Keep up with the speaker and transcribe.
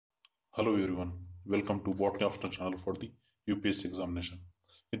Hello everyone, welcome to Botany Optional channel for the UPSC examination.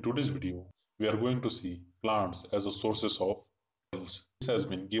 In today's video, we are going to see plants as a sources of oils. This has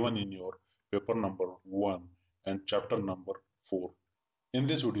been given in your paper number 1 and chapter number 4. In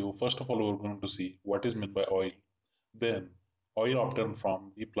this video, first of all, we are going to see what is meant by oil. Then, oil obtained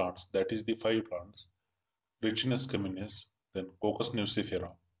from the plants, that is the 5 plants, Ricinus communis, then Cocos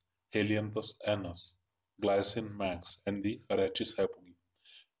nucifera, Helianthus annus, Glycine max, and the Arachis hypogaea.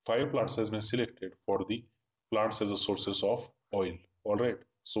 5 plants has been selected for the plants as a sources of oil. Alright,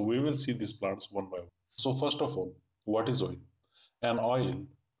 so we will see these plants one by one. So first of all, what is oil? An oil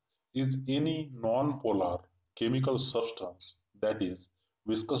is any non-polar chemical substance that is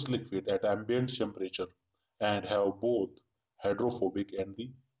viscous liquid at ambient temperature and have both hydrophobic and the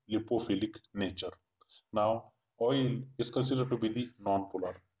lipo-philic nature. Now, oil is considered to be the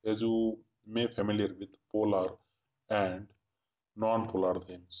non-polar, as you may familiar with polar and non-polar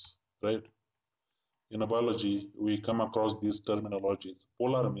things, right? In biology, we come across these terminologies.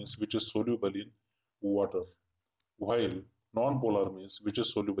 Polar means which is soluble in water, while non-polar means which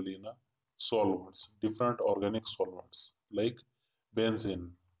is soluble in solvents, different organic solvents like benzene.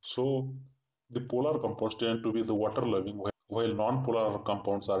 So the polar compounds tend to be the water-loving, while non-polar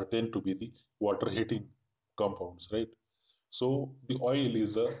compounds are tend to be the water-hating compounds, right? So the oil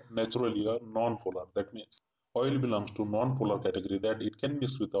is naturally a non-polar. That means oil belongs to non-polar category, that it can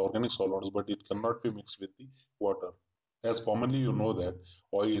mix with the organic solvents, but it cannot be mixed with the water. As commonly you know that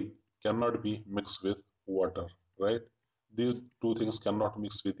oil cannot be mixed with water, right? These two things cannot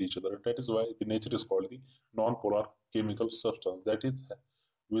mix with each other. That is why the nature is called the non-polar chemical substance. That is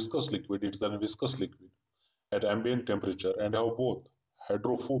viscous liquid. It's a viscous liquid at ambient temperature and have both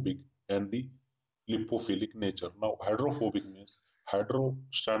hydrophobic and the lipo-philic nature. Now, hydrophobic means hydro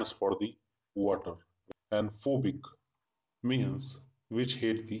stands for the water, and phobic means which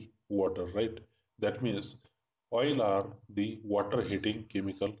hate the water, right? That means oil are the water-hating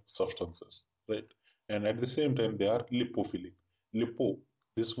chemical substances, right? And at the same time, they are lipophilic. Lipo,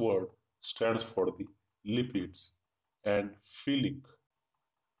 this word stands for the lipids, and philic,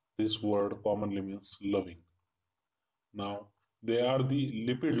 this word commonly means loving. Now, they are the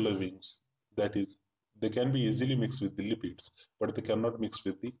lipid lovings, that is, they can be easily mixed with the lipids, but they cannot mix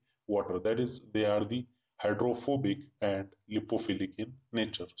with the water. That is, they are the hydrophobic and lipophilic in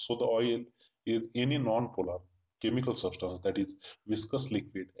nature. So, the oil is any non-polar chemical substance that is viscous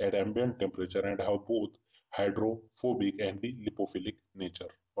liquid at ambient temperature and have both hydrophobic and the lipophilic nature.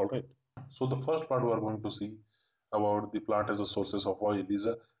 All right. So, the first part we are going to see about the plant as a sources of oil is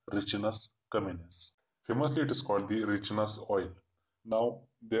a Ricinus communis. Famously, it is called the Ricinus oil. Now,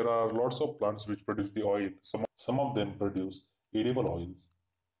 there are lots of plants which produce the oil. Some of them produce edible oils,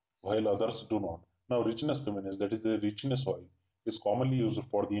 while others do not. Now, Ricinus communis, that is the Ricinus oil, is commonly used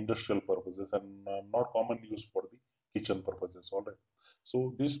for the industrial purposes and not commonly used for the kitchen purposes. All right.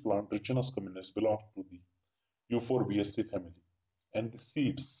 So, this plant, Ricinus communis, belongs to the Euphorbiaceae family, and the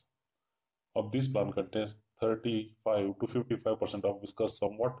seeds of this plant contains 35 to 55% of viscous,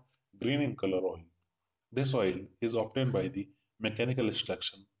 somewhat green in color oil. This oil is obtained by the mechanical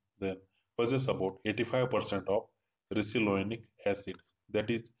extraction, then possesses about 85% of ricinoleic acid. That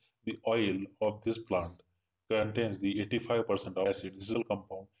is, the oil of this plant contains the 85% of acid, this is a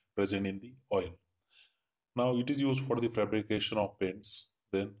compound present in the oil. Now, it is used for the fabrication of paints,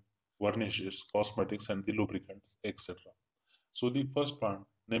 then varnishes, cosmetics, and the lubricants, etc. So, the first plant,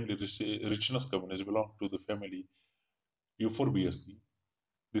 namely Ricinus communis, belong to the family Euphorbiaceae.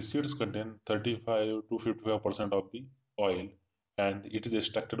 The seeds contain 35 to 55% of the oil and it is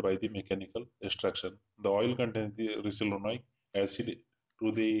extracted by the mechanical extraction. The oil contains the ricinoleic acid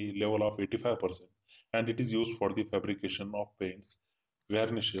to the level of 85% and it is used for the fabrication of paints,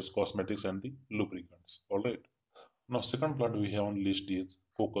 varnishes, cosmetics and the lubricants. Alright. Now second plant we have on list is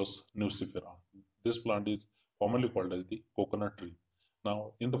Cocos nucifera. This plant is commonly called as the coconut tree.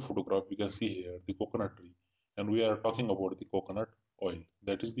 Now in the photograph we can see here the coconut tree and we are talking about the coconut oil.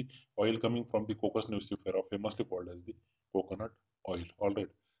 That is the oil coming from the Cocos nucifera, famously called as the coconut oil. Alright.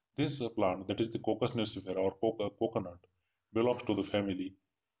 This plant, that is the Cocos nucifera or coconut, belongs to the family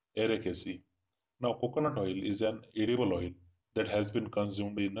Arecaceae. Now, coconut oil is an edible oil that has been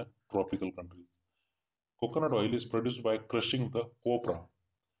consumed in tropical countries. Coconut oil is produced by crushing the copra,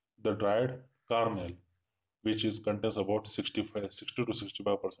 the dried kernel, which is contains about 60 to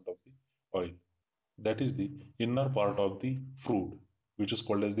 65% of the oil. That is the inner part of the fruit, which is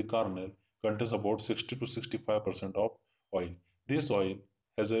called as the kernel, contains about 60 to 65% of oil. This oil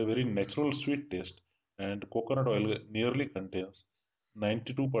has a very natural sweet taste and coconut oil nearly contains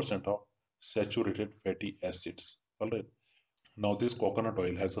 92% of saturated fatty acids. Alright. Now this coconut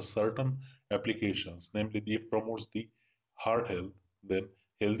oil has a certain applications, namely it promotes the heart health, then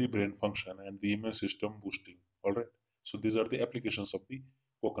healthy brain function and the immune system boosting. All right. So these are the applications of the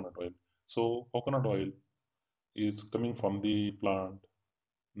coconut oil. So coconut oil is coming from the plant,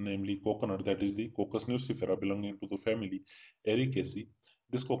 namely coconut, that is the Cocos nucifera, belonging to the family Arecaceae.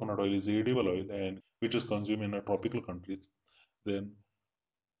 This coconut oil is edible oil and which is consumed in tropical countries. Then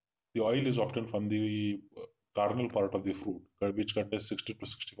the oil is often from the kernel part of the fruit, which contains 60 to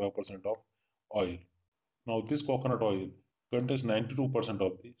 65% of oil. Now, this coconut oil contains 92%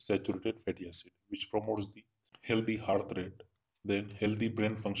 of the saturated fatty acid, which promotes the healthy heart rate, then healthy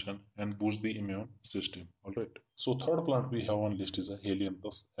brain function, and boosts the immune system. All right. So, third plant we have on list is a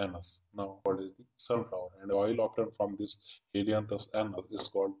Helianthus annuus. Now, what is the sunflower? And oil obtained from this Helianthus annuus is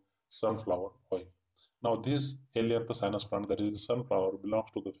called sunflower oil. Now, this Helianthus annuus plant, that is the sunflower, belongs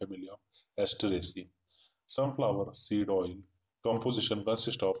to the family of Asteraceae. Sunflower seed oil composition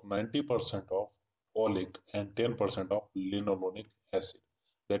consists of 90% of oleic and 10% of linoleic acid.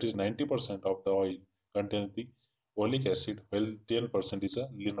 That is 90% of the oil contains the oleic acid while 10% is a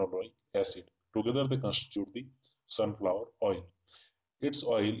linoleic acid. Together they constitute the sunflower oil. Its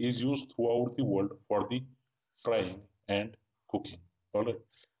oil is used throughout the world for the frying and cooking. Alright.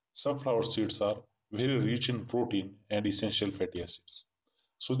 Sunflower seeds are very rich in protein and essential fatty acids.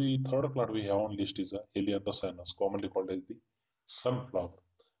 So the third plant we have on list is a Helianthus annuus, commonly called as the sunflower.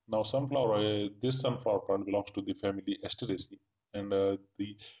 Now sunflower oil, this sunflower plant belongs to the family Asteraceae, and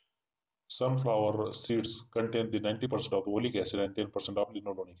the sunflower seeds contain the 90% of oleic acid and 10% of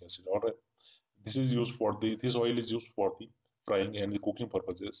linoleic acid. All right. This oil is used for the frying and the cooking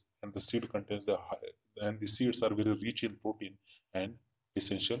purposes, and the seed contains and the seeds are very rich in protein and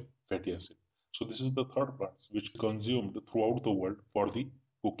essential fatty acid. So this is the third plant which is consumed throughout the world for the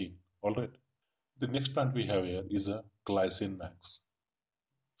cooking. All right. The next plant we have here is a Glycine max.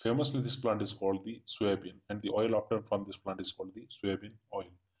 Famously, this plant is called the Soyabean, and the oil obtained from this plant is called the soybean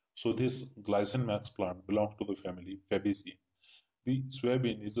oil. So this Glycine max plant belongs to the family Fabaceae. The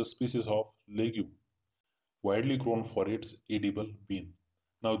soybean is a species of legume widely grown for its edible bean.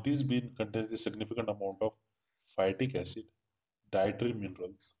 Now, this bean contains a significant amount of phytic acid, dietary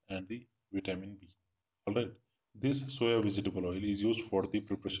minerals, and the vitamin B. Alright, this soya vegetable oil is used for the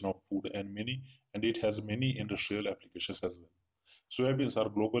preparation of food and it has many industrial applications as well. Soybeans are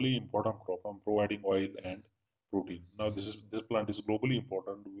globally important crop on providing oil and protein. Now, this plant is globally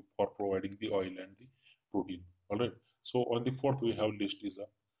important for providing the oil and the protein. Alright, so on the fourth we have list is a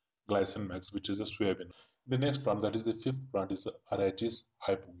Glycine max, which is a soybean. The next plant, that is the fifth plant, is Arachis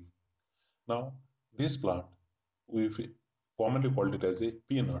hypogaea. Now, this plant, we commonly called it as a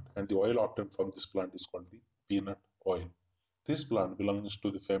peanut, and the oil obtained from this plant is called the peanut oil. This plant belongs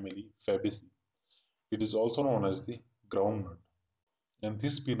to the family Fabaceae. It is also known as the groundnut. And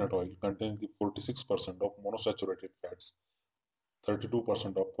this peanut oil contains the 46% of monosaturated fats,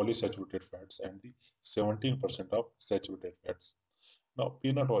 32% of polysaturated fats, and the 17% of saturated fats. Now,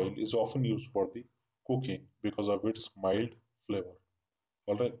 peanut oil is often used for the cooking because of its mild flavor.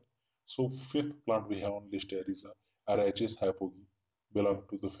 Alright, so fifth plant we have on list here is Arachis hypogaea, belong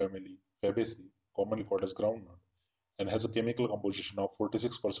to the family Fabaceae, commonly called as groundnut, and has a chemical composition of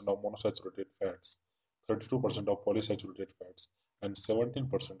 46% of monosaturated fats, 32% of polysaturated fats, and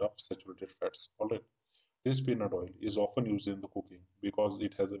 17% of saturated fats. Alright, this peanut oil is often used in the cooking because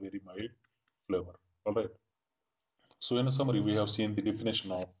it has a very mild flavor. Alright. So in a summary, we have seen the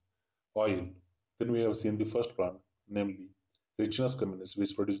definition of oil. Then we have seen the first plant, namely Ricinus communis,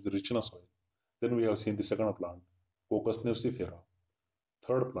 which produces the Ricinus oil. Then we have seen the second plant, Cocos nucifera.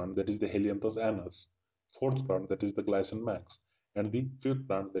 Third plant, that is the Helianthus annuus. Fourth plant, that is the Glycine max. And the fifth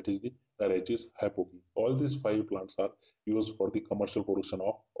plant, that is the Arachis hypogaea. All these five plants are used for the commercial production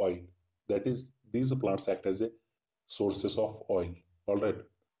of oil. That is, these plants act as a sources of oil. Alright.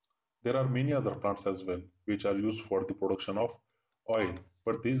 There are many other plants as well which are used for the production of oil,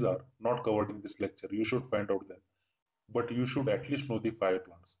 but these are not covered in this lecture. You should find out them, but you should at least know the five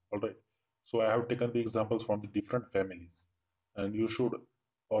plants. Alright, so I have taken the examples from the different families, and you should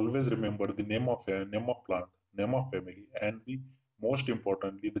always remember the name of plant, name of family, and the most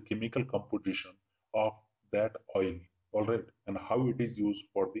importantly the chemical composition of that oil. Alright, and how it is used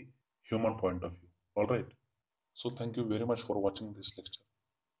for the human point of view. Alright, so thank you very much for watching this lecture.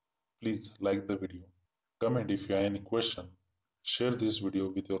 Please like the video, comment if you have any question, share this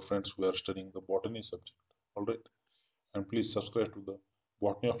video with your friends who are studying the botany subject. Alright, and please subscribe to the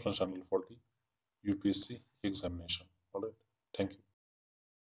Botany Option channel for the UPSC examination.